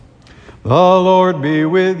The Lord be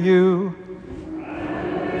with you.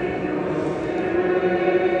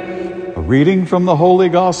 A reading from the Holy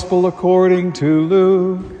Gospel according to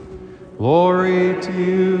Luke. Glory to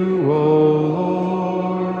you, O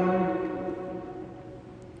Lord.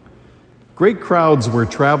 Great crowds were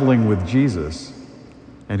traveling with Jesus,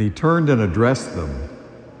 and he turned and addressed them.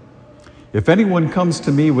 If anyone comes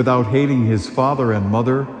to me without hating his father and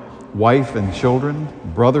mother, wife and children,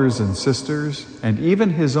 brothers and sisters, and even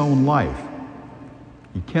his own life,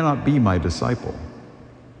 he cannot be my disciple.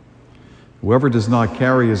 Whoever does not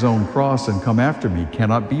carry his own cross and come after me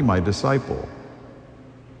cannot be my disciple.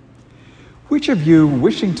 Which of you,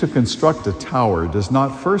 wishing to construct a tower, does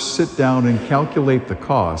not first sit down and calculate the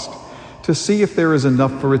cost to see if there is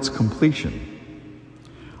enough for its completion?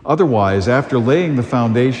 Otherwise, after laying the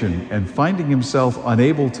foundation and finding himself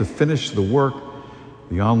unable to finish the work,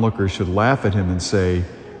 the onlooker should laugh at him and say,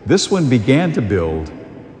 "This one began to build,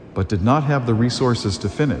 but did not have the resources to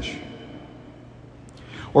finish."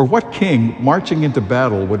 Or what king, marching into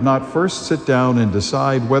battle, would not first sit down and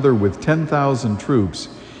decide whether with 10,000 troops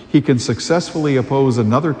he can successfully oppose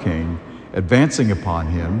another king advancing upon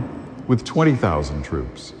him with 20,000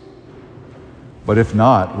 troops? But if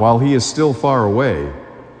not, while he is still far away,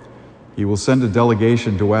 he will send a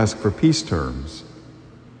delegation to ask for peace terms.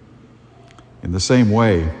 In the same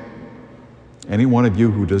way, any one of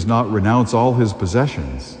you who does not renounce all his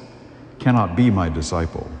possessions cannot be my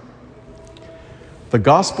disciple. The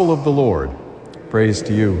Gospel of the Lord. Praise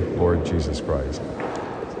to you, Lord Jesus Christ.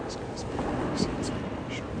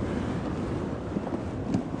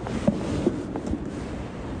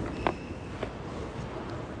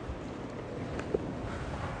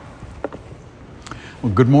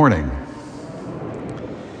 Well, good morning.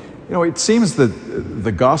 You know, it seems that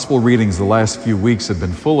the gospel readings the last few weeks have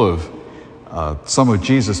been full of some of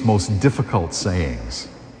Jesus' most difficult sayings,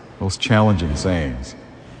 most challenging sayings.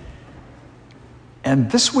 And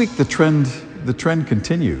this week the trend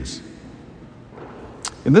continues.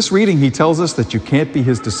 In this reading, he tells us that you can't be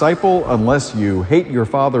his disciple unless you hate your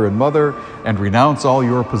father and mother and renounce all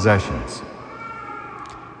your possessions.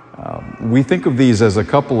 We think of these as a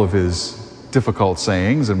couple of his difficult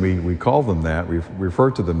sayings, and we call them that, we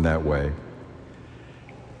refer to them that way.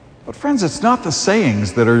 But friends, it's not the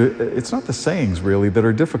sayings really that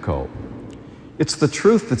are difficult. It's the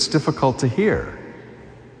truth that's difficult to hear.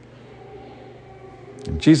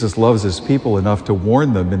 And Jesus loves his people enough to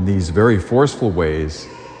warn them in these very forceful ways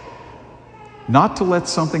not to let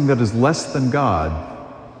something that is less than God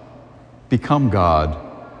become God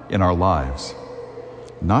in our lives.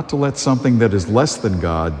 Not to let something that is less than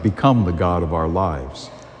God become the God of our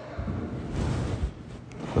lives.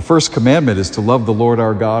 The first commandment is to love the Lord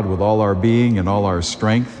our God with all our being and all our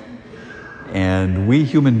strength. And we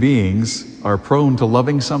human beings are prone to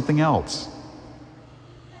loving something else.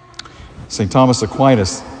 St. Thomas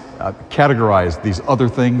Aquinas categorized these other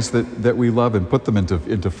things that we love and put them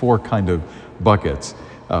into four kind of buckets: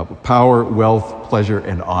 power, wealth, pleasure,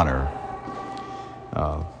 and honor.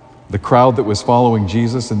 The crowd that was following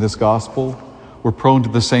Jesus in this gospel were prone to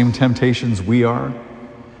the same temptations we are.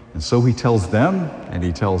 And so he tells them, and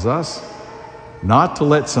he tells us, not to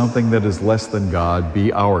let something that is less than God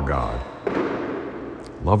be our God.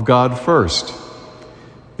 Love God first.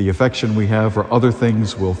 The affection we have for other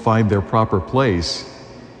things will find their proper place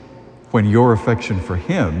when your affection for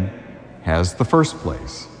him has the first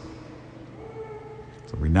place.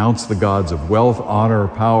 So renounce the gods of wealth, honor,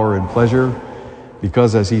 power, and pleasure,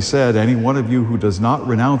 because, as he said, any one of you who does not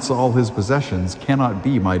renounce all his possessions cannot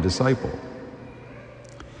be my disciple.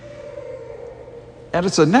 And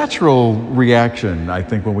it's a natural reaction, I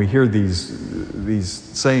think, when we hear these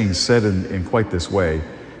sayings said in quite this way.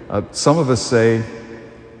 Some of us say,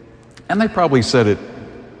 and they probably said it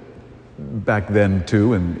back then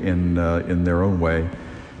too in their own way,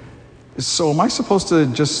 so am I supposed to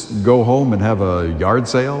just go home and have a yard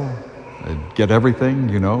sale? Get everything,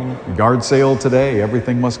 yard sale today,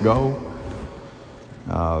 everything must go.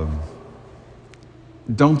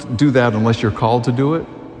 Don't do that unless you're called to do it.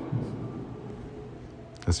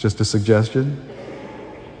 That's just a suggestion.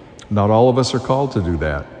 Not all of us are called to do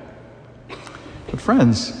that. But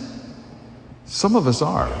friends, some of us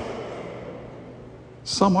are.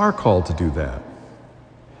 Some are called to do that.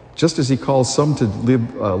 Just as he calls some to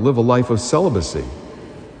live a life of celibacy.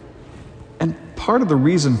 And part of the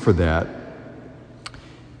reason for that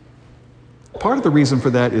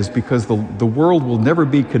is because the world will never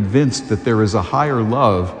be convinced that there is a higher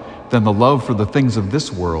love than the love for the things of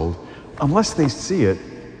this world unless they see it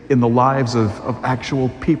in the lives of actual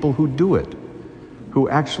people who do it, who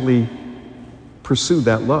actually pursue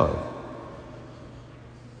that love.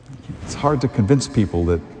 It's hard to convince people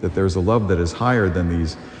that there's a love that is higher than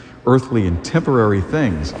these earthly and temporary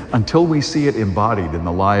things until we see it embodied in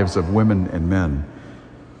the lives of women and men.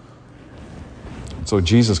 And so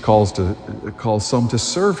Jesus calls some to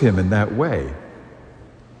serve him in that way.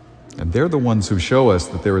 And they're the ones who show us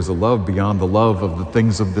that there is a love beyond the love of the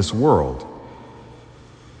things of this world.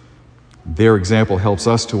 Their example helps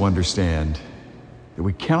us to understand that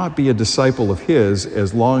we cannot be a disciple of his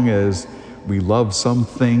as long as we love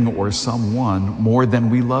something or someone more than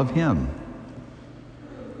we love him.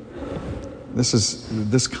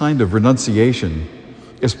 This kind of renunciation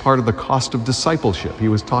is part of the cost of discipleship. He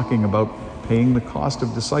was talking about paying the cost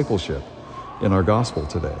of discipleship in our gospel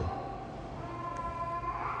today.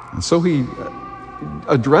 And so he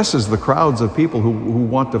addresses the crowds of people who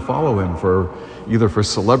want to follow him for either for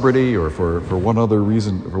celebrity or for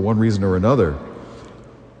one reason or another.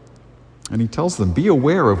 And he tells them, be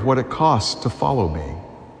aware of what it costs to follow me.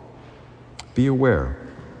 Be aware.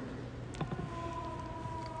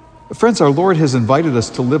 Friends, our Lord has invited us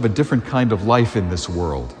to live a different kind of life in this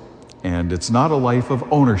world. And it's not a life of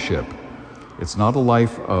ownership. It's not a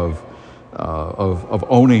life of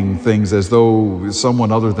owning things as though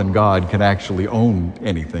someone other than God can actually own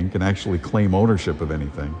anything, can actually claim ownership of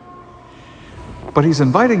anything. But he's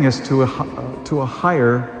inviting us to a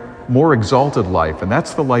higher, more exalted life, and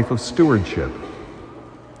that's the life of stewardship.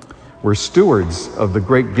 We're stewards of the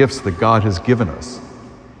great gifts that God has given us.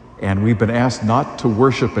 And we've been asked not to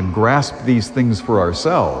worship and grasp these things for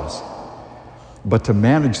ourselves, but to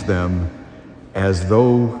manage them as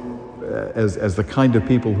the kind of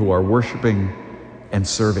people who are worshiping and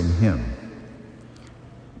serving him.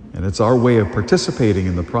 And it's our way of participating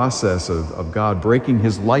in the process of God breaking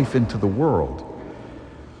his life into the world,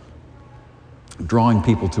 drawing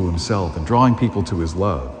people to himself and drawing people to his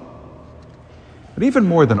love. But even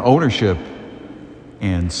more than ownership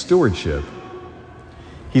and stewardship,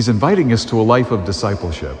 he's inviting us to a life of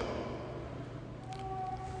discipleship.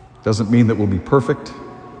 Doesn't mean that we'll be perfect,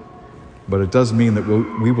 but it does mean that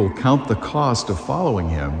we will count the cost of following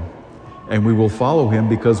him, and we will follow him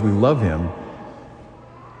because we love him,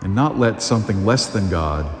 and not let something less than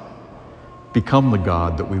God become the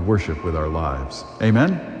God that we worship with our lives.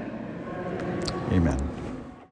 Amen? Amen.